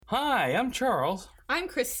Hi, I'm Charles. I'm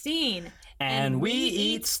Christine. And we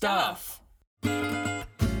eat stuff.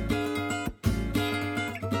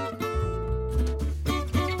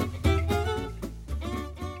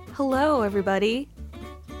 Hello, everybody.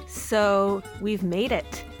 So, we've made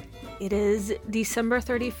it. It is December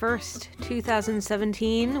 31st,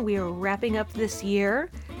 2017. We are wrapping up this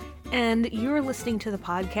year, and you're listening to the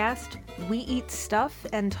podcast, We Eat Stuff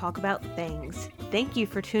and Talk About Things. Thank you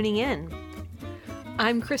for tuning in.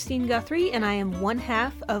 I'm Christine Guthrie, and I am one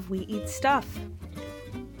half of We Eat Stuff.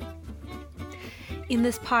 In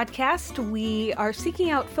this podcast, we are seeking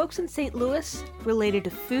out folks in St. Louis related to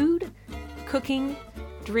food, cooking,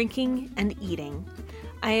 drinking, and eating.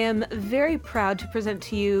 I am very proud to present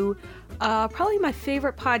to you probably my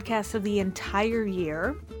favorite podcast of the entire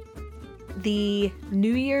year, the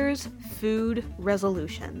New Year's Food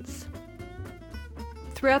Resolutions.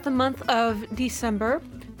 Throughout the month of December,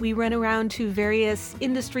 we went around to various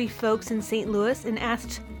industry folks in St. Louis and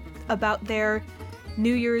asked about their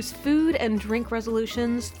New Year's food and drink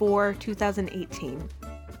resolutions for 2018.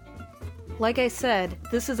 Like I said,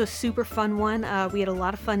 this is a super fun one. We had a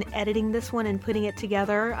lot of fun editing this one and putting it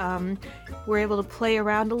together. We're able to play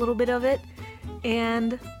around a little bit of it,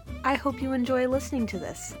 and I hope you enjoy listening to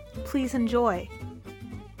this. Please enjoy.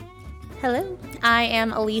 Hello, I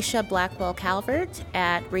am Alicia Blackwell Calvert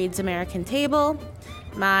at Reed's American Table.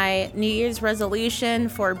 My New Year's resolution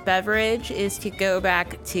for beverage is to go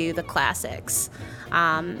back to the classics.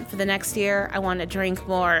 For the next year, I want to drink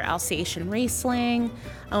more Alsatian Riesling.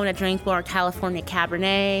 I want to drink more California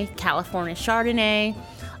Cabernet, California Chardonnay,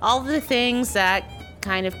 all of the things that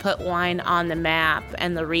kind of put wine on the map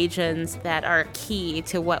and the regions that are key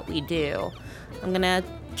to what we do. I'm going to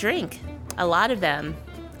drink a lot of them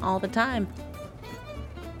all the time.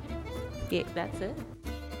 Yeah, that's it.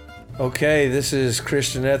 Okay, this is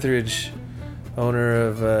Christian Etheridge, owner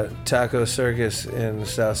of Taco Circus in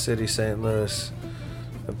South City, St. Louis,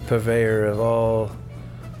 a purveyor of all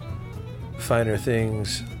finer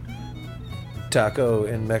things, taco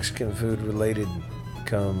and Mexican food related.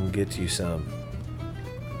 Come get you some.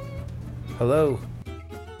 Hello.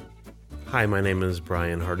 Hi, my name is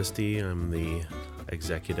Brian Hardesty. I'm the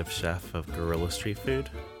executive chef of Gorilla Street Food,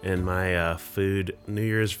 and my New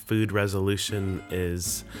Year's food resolution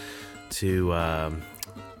is to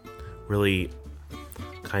really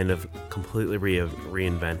kind of completely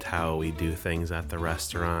reinvent how we do things at the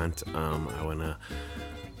restaurant. I want to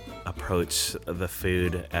approach the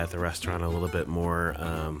food at the restaurant a little bit more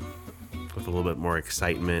with a little bit more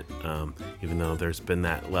excitement. Even though there's been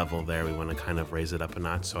that level there, we want to kind of raise it up a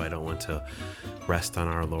notch. So I don't want to rest on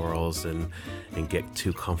our laurels and get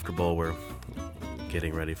too comfortable. We're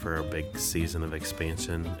getting ready for a big season of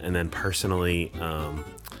expansion. And then personally,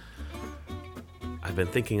 I've been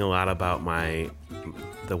thinking a lot about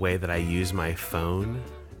the way that I use my phone,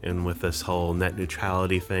 and with this whole net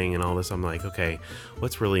neutrality thing and all this, I'm like, okay,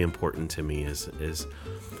 what's really important to me is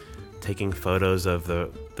taking photos of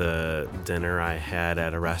the dinner I had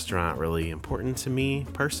at a restaurant really important to me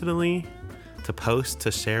personally to post,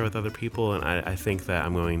 to share with other people. And I think that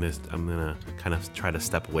I'm gonna kind of try to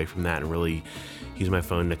step away from that and really use my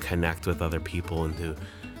phone to connect with other people and to,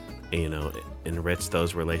 enrich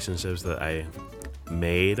those relationships that I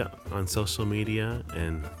made on social media,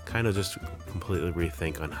 and kind of just completely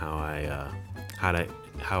rethink on how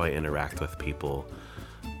I interact with people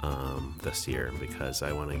this year, because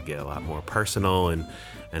I want to get a lot more personal and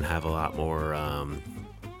have a lot more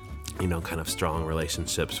kind of strong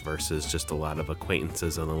relationships versus just a lot of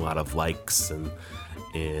acquaintances and a lot of likes and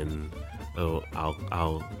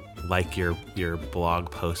I'll like your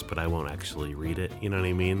blog post, but I won't actually read it. You know what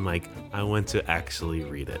I mean? Like, I want to actually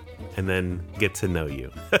read it and then get to know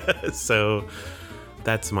you. So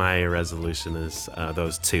that's my resolution, is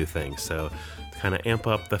those two things. So kind of amp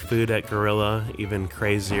up the food at Gorilla even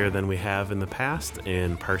crazier than we have in the past,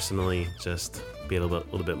 and personally just be a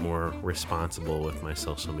little bit more responsible with my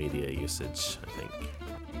social media usage, I think.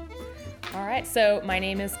 All right, so my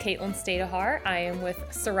name is Caitlin Stadahar. I am with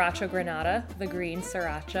Sriracha Granada, the green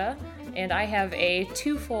sriracha, and I have a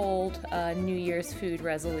twofold New Year's food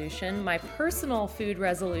resolution. My personal food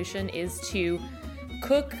resolution is to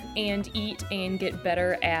cook and eat and get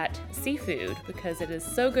better at seafood, because it is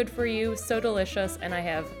so good for you, so delicious, and I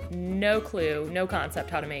have no concept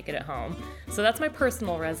how to make it at home. So that's my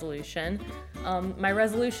personal resolution. My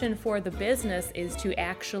resolution for the business is to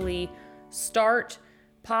actually start,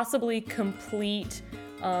 possibly complete,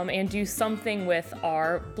 and do something with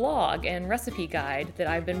our blog and recipe guide that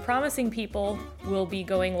I've been promising people will be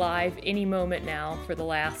going live any moment now for the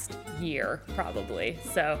last year, probably.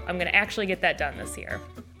 So I'm going to actually get that done this year.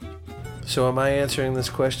 So am I answering this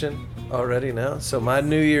question already now? So my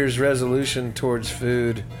New Year's resolution towards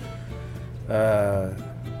food,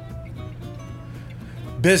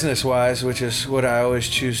 business-wise, which is what I always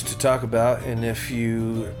choose to talk about, and if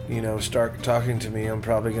you start talking to me, I'm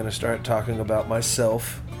probably going to start talking about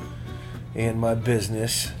myself and my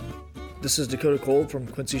business. This is Dakota Cole from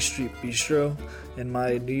Quincy Street Bistro, and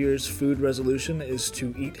my New Year's food resolution is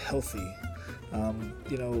to eat healthy.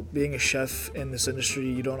 Being a chef in this industry,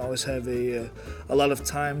 you don't always have a lot of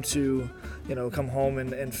time to, come home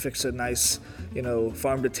and fix a nice,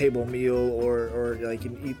 farm to table meal or like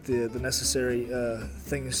eat the necessary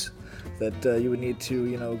things that you would need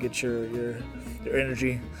to, get your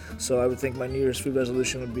energy. So I would think my New Year's food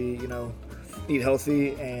resolution would be, eat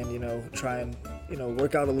healthy and, try and,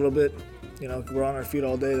 work out a little bit. We're on our feet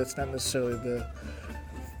all day. That's not necessarily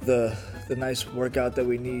the nice workout that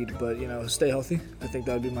we need, but stay healthy. I think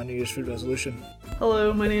that would be my New Year's food resolution.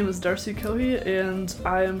 Hello, my name is Darcy Cohey, and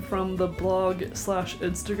I am from the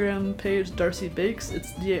blog/Instagram page Darcy Bakes.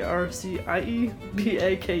 It's DARCIE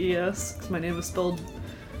BAKES, because my name is spelled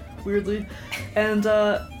weirdly. And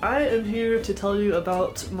I am here to tell you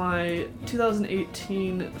about my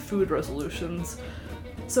 2018 food resolutions.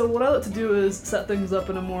 So what I like to do is set things up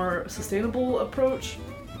in a more sustainable approach.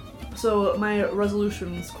 So my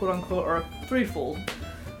resolutions, quote unquote, are threefold.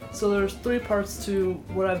 So there's three parts to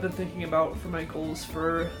what I've been thinking about for my goals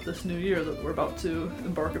for this new year that we're about to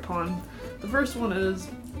embark upon. The first one is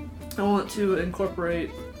I want to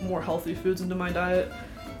incorporate more healthy foods into my diet.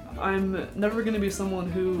 I'm never going to be someone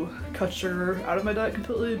who cuts sugar out of my diet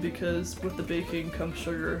completely, because with the baking comes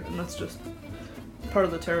sugar, and that's just part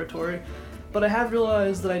of the territory. But I have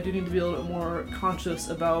realized that I do need to be a little bit more conscious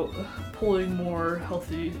about pulling more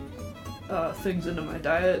healthy things into my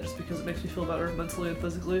diet, just because it makes me feel better mentally and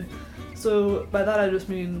physically. So by that I just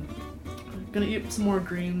mean I'm gonna eat some more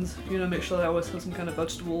greens, make sure that I always have some kind of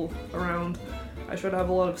vegetable around. I try to have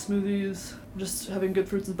a lot of smoothies, just having good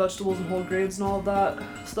fruits and vegetables and whole grains and all of that.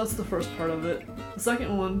 So that's the first part of it. The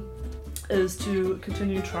second one is to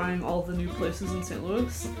continue trying all the new places in St.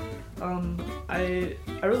 Louis. I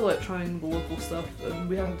really like trying the local stuff, and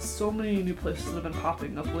we have so many new places that have been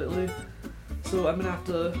popping up lately. So I'm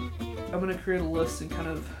gonna create a list and kind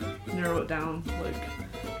of narrow it down,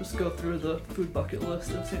 just go through the food bucket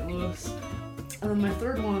list of St. Louis. And then my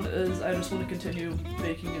third one is I just want to continue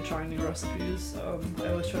baking and trying new recipes. I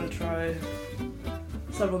always try to try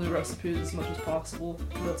several new recipes as much as possible,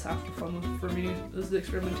 because that's half the fun for me, is the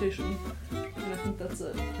experimentation. And I think that's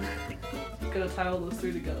it. Gonna tie all those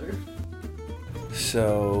three together.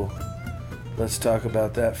 So let's talk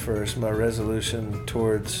about that first. My resolution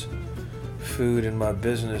towards food in my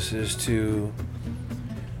business is to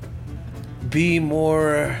be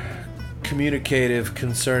more communicative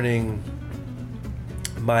concerning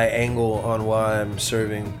my angle on why I'm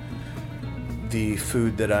serving the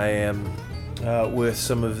food that I am, with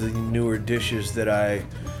some of the newer dishes that I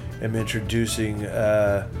am introducing.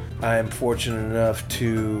 I am fortunate enough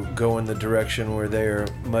to go in the direction where they are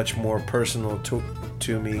much more personal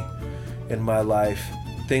to me in my life.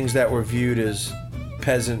 Things that were viewed as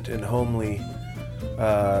peasant and homely,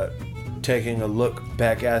 taking a look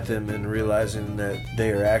back at them and realizing that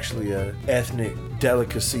they are actually an ethnic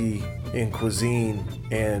delicacy in cuisine,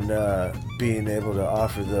 and being able to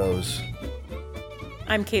offer those.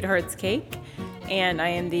 I'm Kate Hart's Cake, and I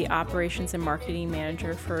am the Operations and Marketing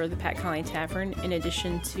Manager for the Pat Conley Tavern, in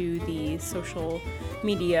addition to the social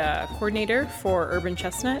media coordinator for Urban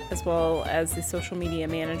Chestnut, as well as the social media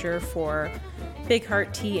manager for Big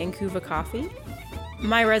Heart Tea and Kuva Coffee.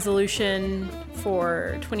 My resolution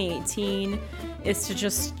for 2018 is to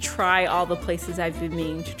just try all the places I've been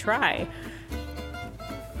meaning to try.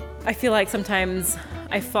 I feel like sometimes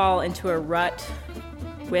I fall into a rut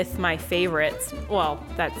with my favorites. Well,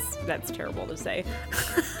 that's terrible to say.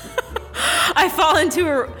 I fall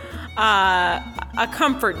into a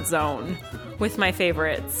comfort zone with my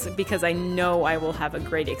favorites, because I know I will have a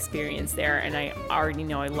great experience there, and I already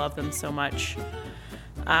know I love them so much.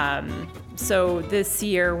 So this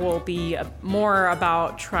year will be more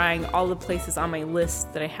about trying all the places on my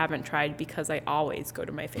list that I haven't tried, because I always go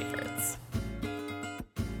to my favorites.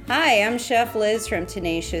 Hi, I'm Chef Liz from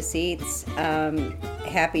Tenacious Eats.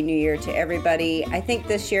 Happy New Year to everybody. I think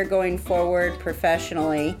this year going forward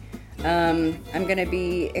professionally, I'm going to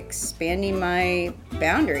be expanding my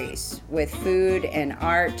boundaries with food and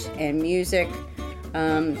art and music.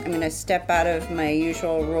 I'm going to step out of my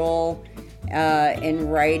usual role in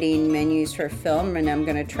writing menus for film, and I'm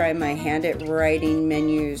going to try my hand at writing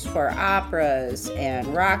menus for operas and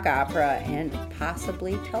rock opera and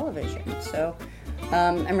possibly television. So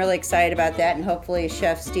I'm really excited about that, and hopefully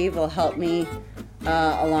Chef Steve will help me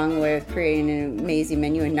along with creating an amazing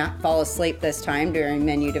menu and not fall asleep this time during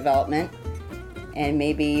menu development. And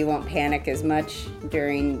maybe you won't panic as much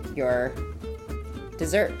during your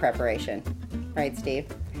dessert preparation. Right, Steve?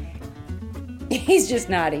 He's just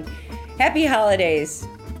nodding. Happy holidays.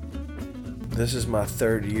 This is my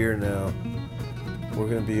 3rd year now. We're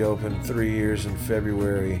going to be open 3 years in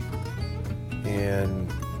February.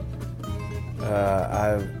 And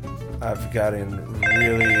I've gotten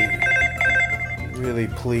really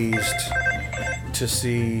pleased to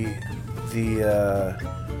see the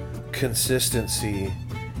consistency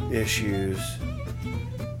issues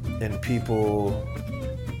and people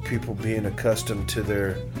being accustomed to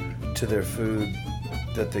their food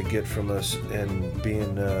that they get from us and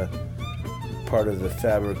being part of the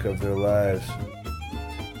fabric of their lives.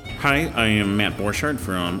 Hi, I am Matt Borchardt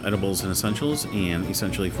from Edibles and Essentials and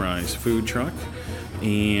Essentially Fries Food Truck.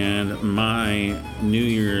 And my New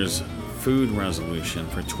Year's food resolution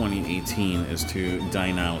for 2018 is to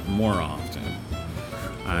dine out more often.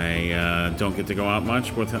 I don't get to go out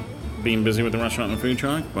much with being busy with the restaurant and the food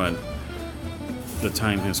truck, but the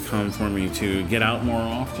time has come for me to get out more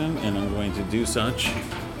often, and I'm going to do such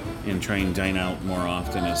and try and dine out more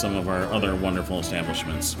often at some of our other wonderful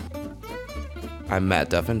establishments. I'm Matt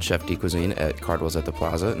Duffin, Chef de Cuisine at Cardwell's at the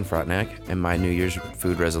Plaza in Frontenac, and my New Year's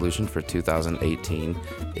food resolution for 2018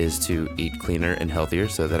 is to eat cleaner and healthier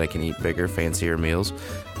so that I can eat bigger, fancier meals,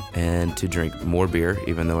 and to drink more beer,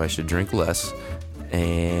 even though I should drink less,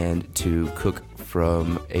 and to cook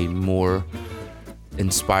from a more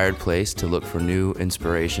inspired place, to look for new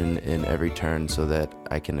inspiration in every turn so that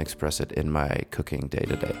I can express it in my cooking day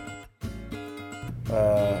to day.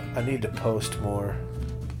 I need to post more.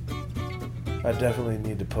 I definitely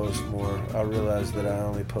need to post more. I realized that I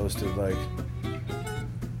only posted like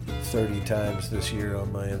 30 times this year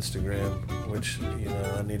on my Instagram, which,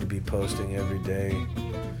 I need to be posting every day.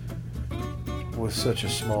 With such a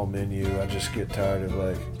small menu, I just get tired of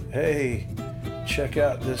like, hey, check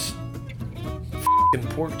out this f***ing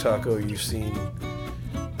pork taco you've seen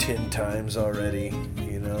 10 times already,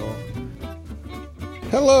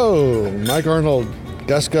 Hello, Mike Arnold,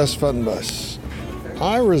 Gus Futtenbus.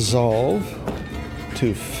 I resolve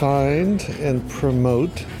to find and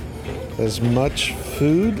promote as much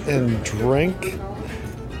food and drink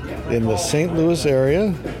in the St. Louis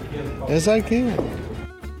area as I can.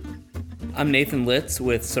 I'm Nathan Litz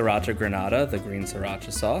with Sriracha Granada, the green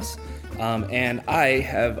sriracha sauce. And I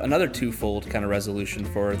have another twofold kind of resolution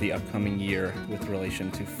for the upcoming year with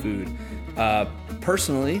relation to food.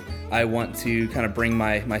 Personally, I want to kind of bring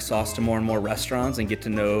my sauce to more and more restaurants and get to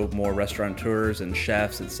know more restaurateurs and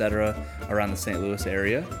chefs, etc., around the St. Louis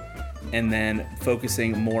area. And then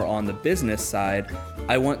focusing more on the business side,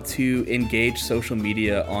 I want to engage social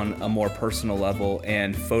media on a more personal level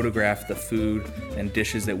and photograph the food and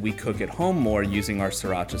dishes that we cook at home more using our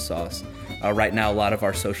sriracha sauce. Right now, a lot of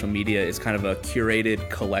our social media is kind of a curated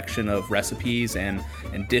collection of recipes and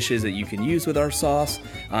dishes that you can use with our sauce.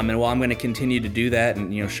 And while I'm going to continue to do that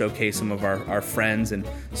and showcase some of our friends and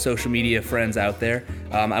social media friends out there,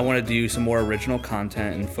 I want to do some more original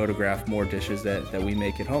content and photograph more dishes that we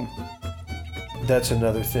make at home. That's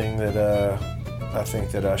another thing that I think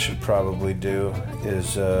that I should probably do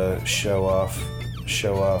is show off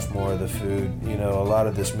more of the food. A lot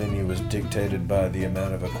of this menu was dictated by the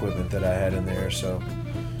amount of equipment that I had in there, so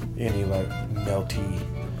any like melty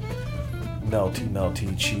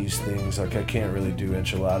cheese things, like I can't really do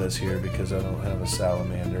enchiladas here because I don't have a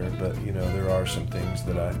salamander, but there are some things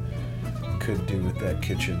that I could do with that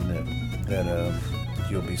kitchen that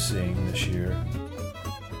you'll be seeing this year.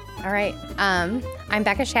 All right, I'm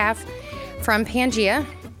Becca Schaff from Pangea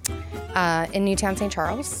in Newtown, St.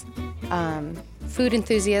 Charles. Food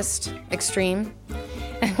enthusiast, extreme,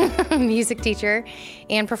 music teacher,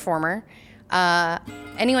 and performer.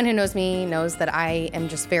 Anyone who knows me knows that I am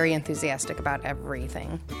just very enthusiastic about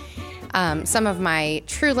everything. Some of my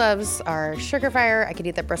true loves are Sugar Fire. I could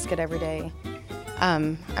eat that brisket every day.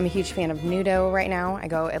 I'm a huge fan of Nudo right now. I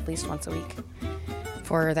go at least once a week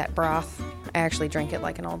for that broth. I actually drink it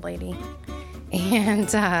like an old lady.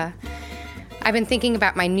 And I've been thinking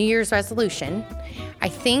about my New Year's resolution. I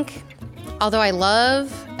think, although I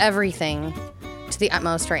love everything to the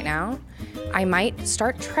utmost right now, I might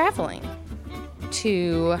start traveling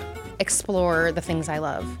to explore the things I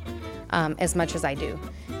love as much as I do.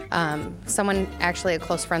 Someone, actually a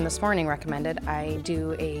close friend this morning, recommended I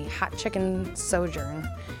do a hot chicken sojourn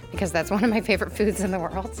because that's one of my favorite foods in the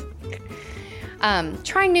world.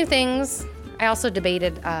 Trying new things. I also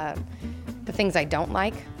debated the things I don't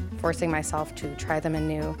like, forcing myself to try them in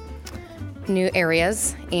new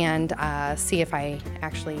areas and see if I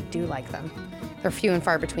actually do like them. They're few and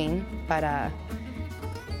far between, but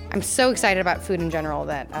I'm so excited about food in general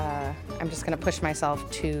that I'm just gonna push myself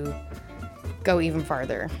to go even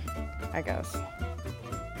farther, I guess.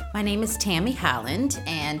 My name is Tammy Holland,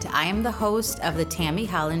 and I am the host of the Tammy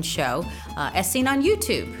Holland Show, as seen on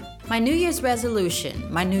YouTube. My New Year's resolution,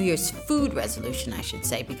 my New Year's food resolution, I should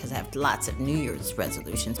say, because I have lots of New Year's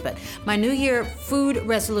resolutions, but my New Year food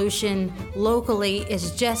resolution locally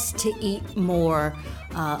is just to eat more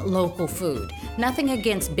local food. Nothing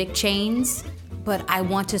against big chains, but I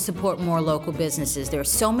want to support more local businesses. There are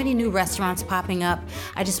so many new restaurants popping up.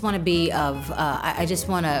 I just want to be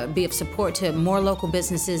of support to more local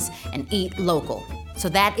businesses and eat local. So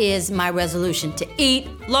that is my resolution, to eat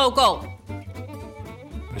local.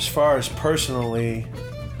 As far as personally,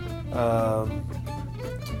 I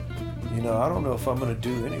don't know if I'm gonna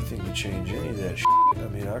do anything to change any of that shit. I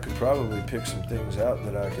mean, I could probably pick some things out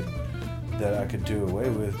that I could do away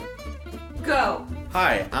with. Go.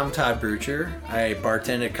 Hi, I'm Todd Brucher. I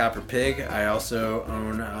bartend at Copper Pig. I also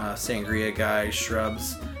own Sangria Guy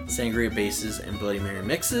Shrubs, Sangria Bases, and Bloody Mary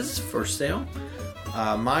Mixes for sale.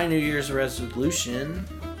 My New Year's resolution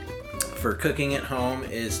for cooking at home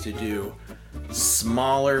is to do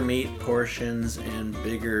smaller meat portions and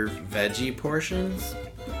bigger veggie portions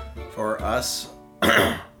for us,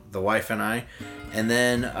 the wife and I. And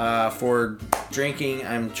then for drinking,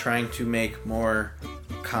 I'm trying to make more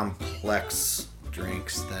complex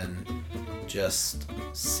drinks than just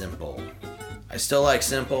simple. I still like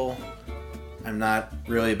simple. I'm not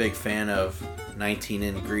really a big fan of 19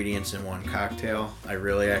 ingredients in one cocktail. I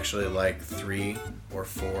really actually like 3 or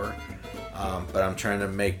 4, but I'm trying to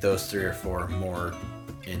make those 3 or 4 more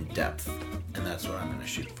in depth, and that's what I'm going to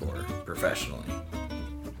shoot for professionally.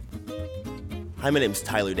 Hi, my name is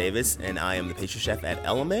Tyler Davis, and I am the pastry chef at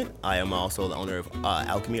Element. I am also the owner of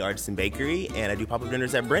Alchemy Artisan Bakery, and I do pop-up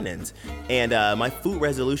dinners at Brennan's. And my food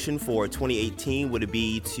resolution for 2018 would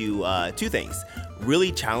be to 2 things.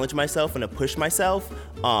 Really challenge myself and to push myself.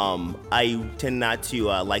 I tend not to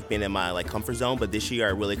like being in my comfort zone, but this year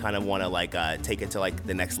I really kind of want to take it to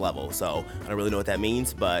the next level. So I don't really know what that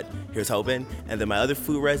means, but here's hoping. And then my other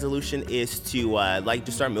food resolution is to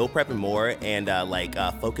just start meal prepping more and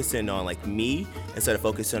focusing on me instead of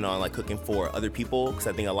focusing on cooking for other people, because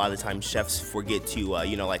I think a lot of the times chefs forget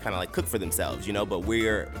to cook for themselves, but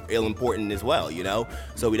we're ill important as well,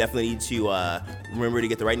 So we definitely need to remember to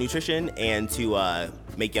get the right nutrition and to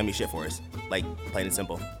make yummy shit for us, plain and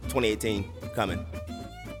simple. 2018 coming.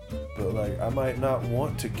 But I might not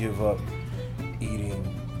want to give up eating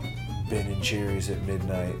Ben and Jerry's at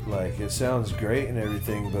midnight. It sounds great and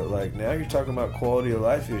everything, but now you're talking about quality of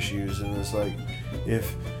life issues, and it's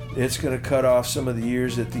if it's gonna cut off some of the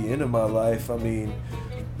years at the end of my life, I mean,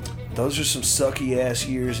 those are some sucky ass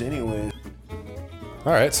years anyway.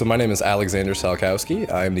 All right, so my name is Alexander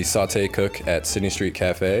Salkowski. I'm the sauté cook at Sydney Street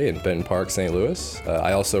Cafe in Benton Park, St. Louis.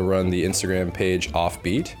 I also run the Instagram page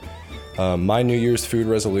Offbeat. My New Year's food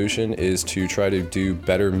resolution is to try to do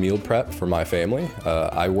better meal prep for my family.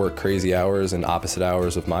 I work crazy hours and opposite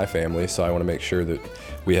hours of my family, so I want to make sure that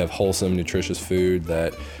we have wholesome, nutritious food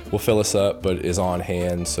that will fill us up but is on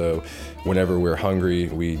hand, so whenever we're hungry,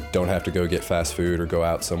 we don't have to go get fast food or go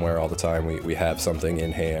out somewhere all the time. We have something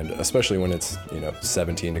in hand, especially when it's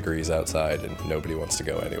 17 degrees outside and nobody wants to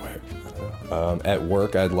go anywhere. At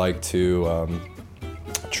work, I'd like to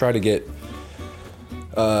try to get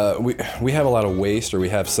we have a lot of waste, or we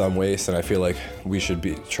have some waste, and I feel like we should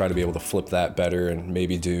try to be able to flip that better and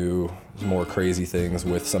maybe do more crazy things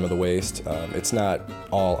with some of the waste. It's not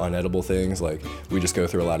all unedible things, we just go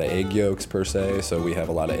through a lot of egg yolks per se, so we have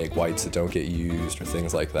a lot of egg whites that don't get used or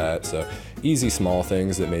things like that. So easy small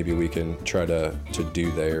things that maybe we can try to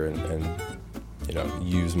do there and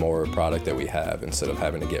use more product that we have instead of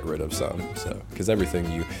having to get rid of some. So because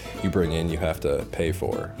everything you bring in, you have to pay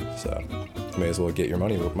for, so you may as well get your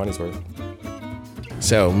money's worth.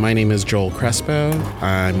 So my name is Joel Crespo.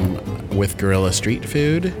 I'm with Gorilla Street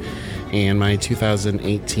Food, and my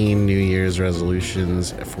 2018 New Year's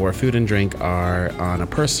resolutions for food and drink are, on a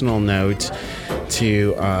personal note,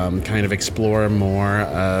 to kind of explore more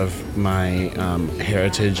of my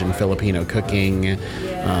heritage in Filipino cooking,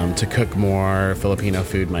 to cook more Filipino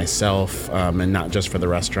food myself, and not just for the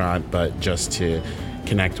restaurant, but just to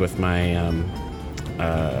connect with my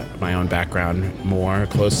own background more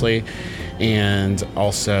closely, and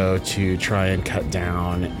also to try and cut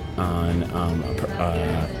down on,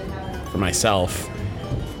 for myself,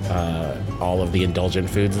 all of the indulgent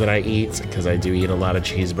foods that I eat, because I do eat a lot of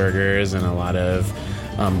cheeseburgers and a lot of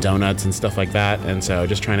donuts and stuff like that, and so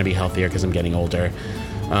just trying to be healthier because I'm getting older.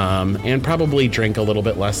 and probably drink a little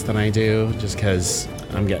bit less than I do, just because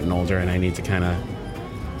I'm getting older and I need to kind of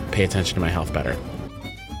pay attention to my health better.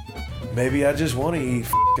 Maybe I just want to eat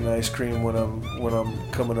f***ing ice cream when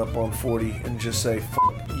I'm coming up on 40 and just say "F***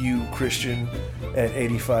 you, Christian," at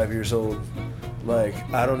 85 years old. Like,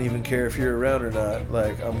 I don't even care if you're around or not.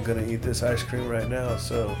 Like, I'm gonna eat this ice cream right now.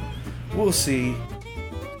 So we'll see.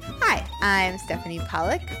 Hi, I'm Stephanie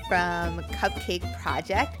Pollock from Cupcake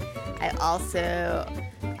Project. I also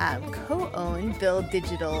co-own Build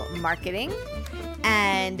Digital Marketing,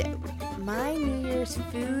 and my New Year's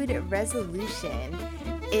food resolution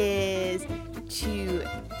is to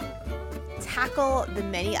tackle the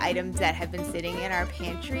many items that have been sitting in our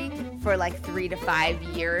pantry for like 3 to 5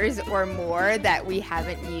 years or more that we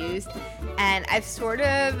haven't used. And I've sort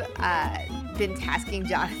of been tasking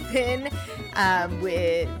Jonathan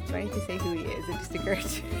with, do I need to say who he is? It just occurred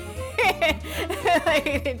to me.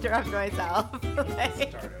 I interrupt myself. I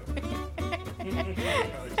don't know.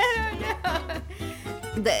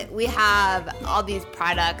 That we have all these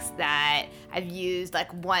products that I've used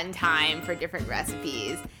like one time for different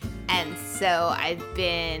recipes, and so I've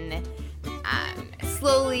been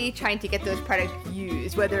slowly trying to get those products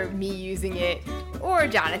used, whether me using it or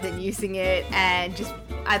Jonathan using it, and just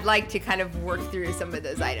I'd like to kind of work through some of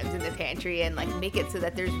those items in the pantry and like make it so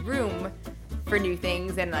that there's room for new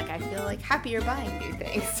things, and like I feel like happier buying new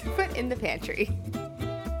things to put in the pantry.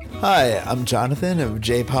 Hi, I'm Jonathan of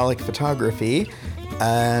J. Pollock Photography,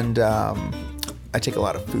 and I take a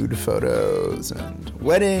lot of food photos and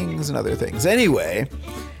weddings and other things. Anyway,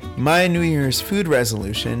 my New Year's food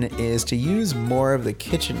resolution is to use more of the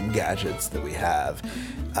kitchen gadgets that we have.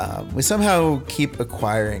 We somehow keep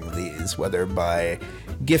acquiring these, whether by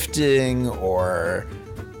gifting or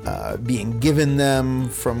being given them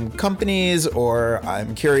from companies, or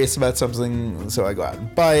I'm curious about something, so I go out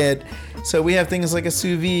and buy it. So we have things like a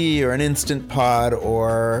sous vide or an Instant Pot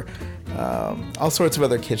or all sorts of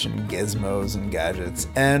other kitchen gizmos and gadgets.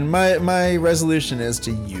 And my resolution is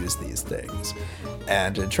to use these things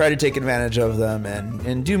and to try to take advantage of them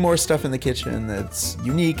and do more stuff in the kitchen that's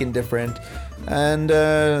unique and different, and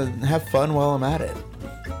have fun while I'm at it.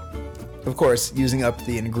 Of course, using up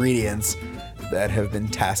the ingredients that have been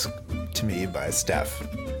tasked to me by Steph.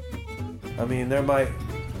 I mean, there might,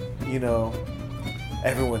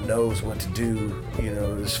 everyone knows what to do,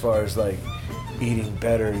 as far as like eating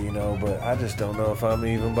better, but I just don't know if I'm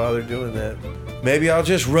even bothered doing that. Maybe I'll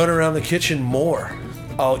just run around the kitchen more.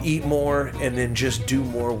 I'll eat more and then just do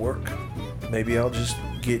more work. Maybe I'll just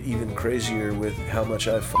get even crazier with how much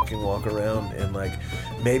I fucking walk around, and like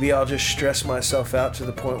maybe I'll just stress myself out to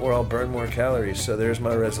the point where I'll burn more calories. So there's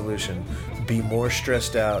my resolution. Be more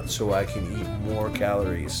stressed out so I can eat more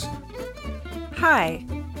calories. Hi,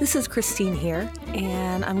 this is Christine here,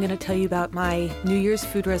 and I'm going to tell you about my New Year's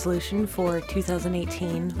food resolution for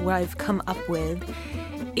 2018. What I've come up with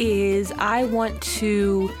is I want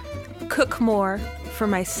to cook more for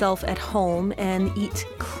myself at home and eat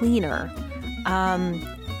cleaner.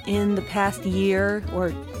 In the past year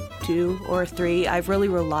or 2 or 3, I've really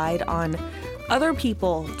relied on other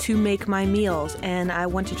people to make my meals, and I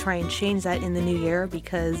want to try and change that in the new year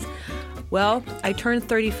because, well, I turned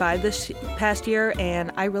 35 this past year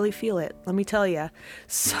and I really feel it, let me tell you.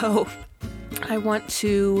 So I want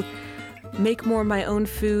to make more of my own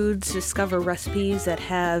foods, discover recipes that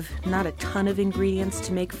have not a ton of ingredients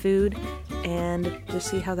to make food, and just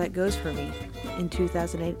see how that goes for me in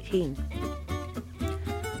 2018.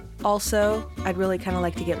 Also, I'd really kind of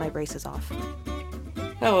like to get my braces off.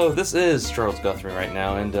 Hello, this is Charles Guthrie right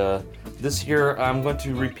now, and this year I'm going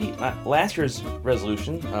to repeat last year's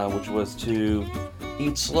resolution, which was to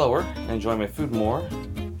eat slower and enjoy my food more,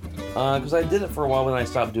 because I did it for a while, when I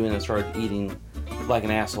stopped doing it and started eating like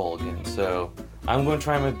an asshole again. So I'm going to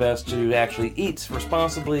try my best to actually eat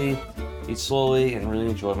responsibly, eat slowly, and really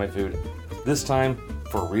enjoy my food. This time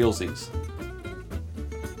for realsies.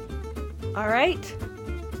 All right,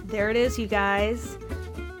 there it is, you guys.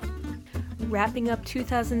 Wrapping up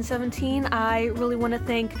 2017, I really want to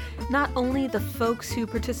thank not only the folks who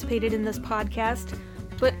participated in this podcast,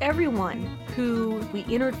 but everyone who we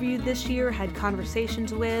interviewed this year, had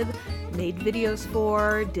conversations with, made videos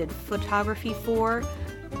for, did photography for.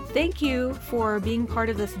 Thank you for being part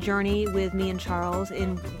of this journey with me and Charles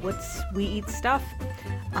in What's We Eat Stuff.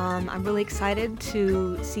 I'm really excited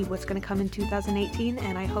to see what's going to come in 2018,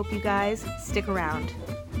 and I hope you guys stick around.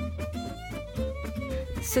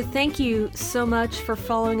 So thank you so much for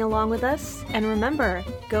following along with us, and remember,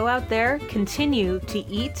 go out there, continue to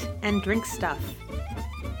eat and drink stuff.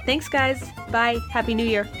 Thanks, guys. Bye. Happy New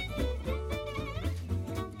Year.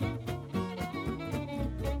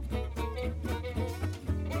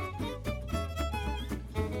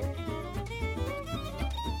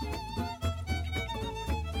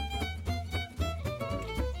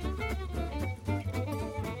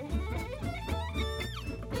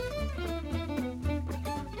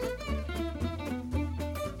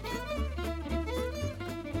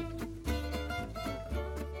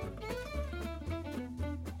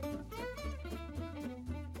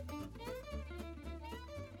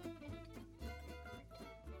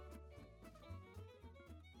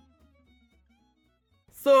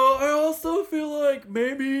 like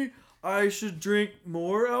maybe I should drink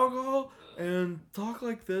more alcohol and talk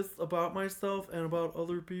like this about myself and about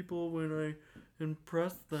other people when I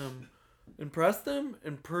impress them.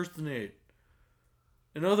 Impersonate.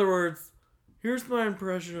 In other words, here's my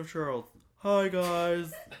impression of Charles. Hi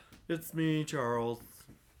guys, it's me, Charles.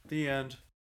 The end.